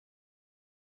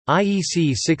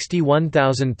IEC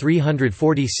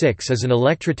 61346 is an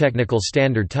electrotechnical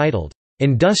standard titled,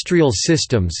 "Industrial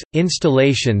Systems,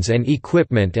 Installations and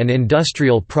Equipment and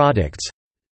Industrial Products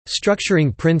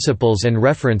Structuring Principles and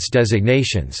Reference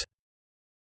Designations."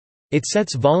 It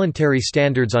sets voluntary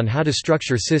standards on how to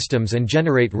structure systems and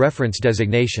generate reference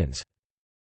designations.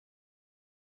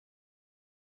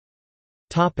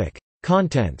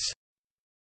 Contents.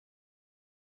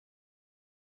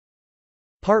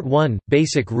 Part 1 –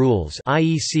 Basic Rules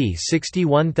IEC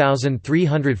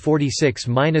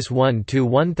 61346-1 to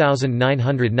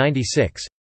 1996.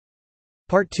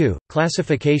 Part 2 –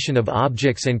 Classification of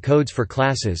Objects and Codes for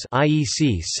Classes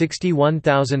IEC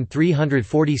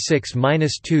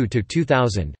 61346-2 to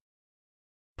 2000.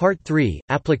 Part 3 –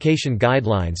 Application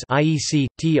Guidelines IEC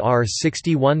TR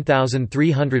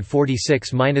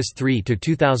 61346-3 to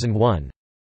 2001.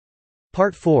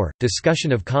 Part 4 –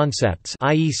 Discussion of Concepts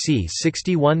IEC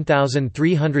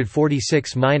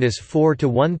 61346-4 to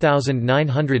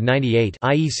 1998.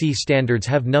 IEC standards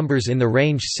have numbers in the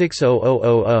range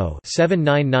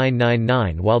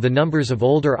 60000-79999, while the numbers of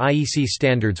older IEC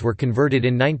standards were converted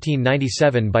in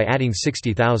 1997 by adding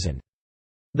 60,000.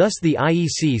 Thus the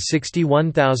IEC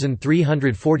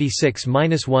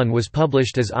 61346-1 was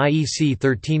published as IEC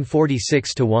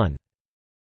 1346-1.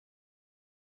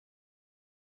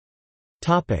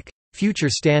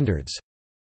 Future standards.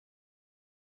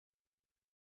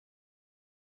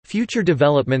 Future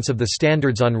developments of the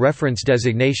standards on reference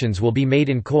designations will be made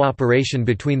in cooperation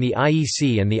between the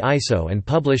IEC and the ISO and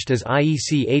published as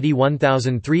IEC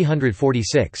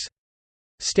 81346.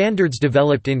 Standards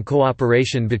developed in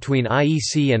cooperation between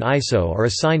IEC and ISO are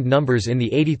assigned numbers in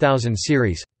the 80000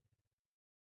 series.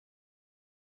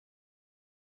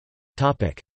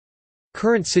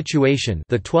 Current situation,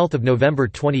 the 12th of November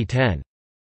 2010.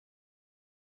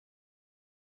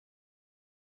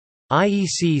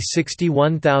 IEC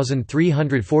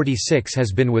 61346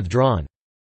 has been withdrawn.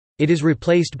 It is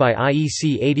replaced by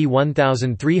IEC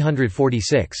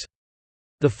 81346.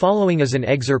 The following is an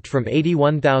excerpt from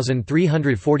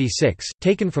 81346,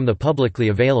 taken from the publicly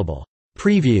available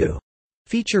preview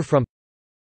feature from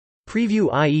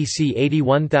Preview IEC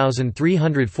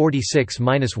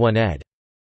 81346-1 ed.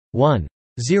 1.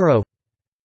 0.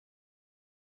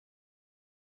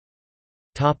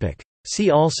 See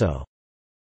also: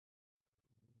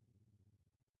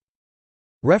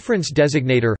 Reference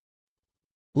designator,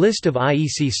 List of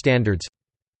IEC standards.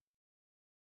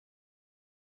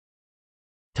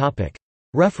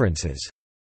 References.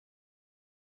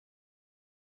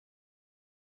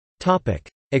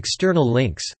 External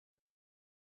links.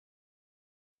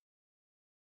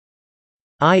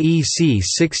 IEC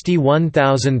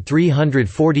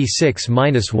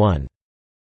 61346-1.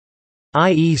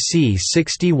 IEC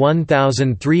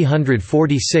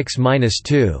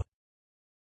 61346-2.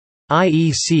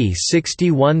 IEC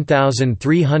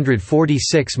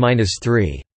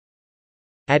 61346-3.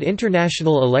 At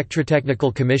International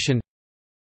Electrotechnical Commission.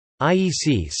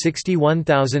 IEC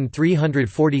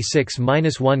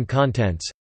 61346-1 Contents.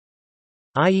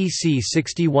 IEC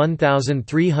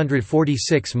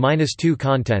 61346-2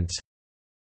 Contents.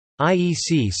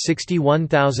 IEC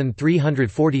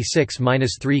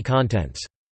 61346-3 Contents.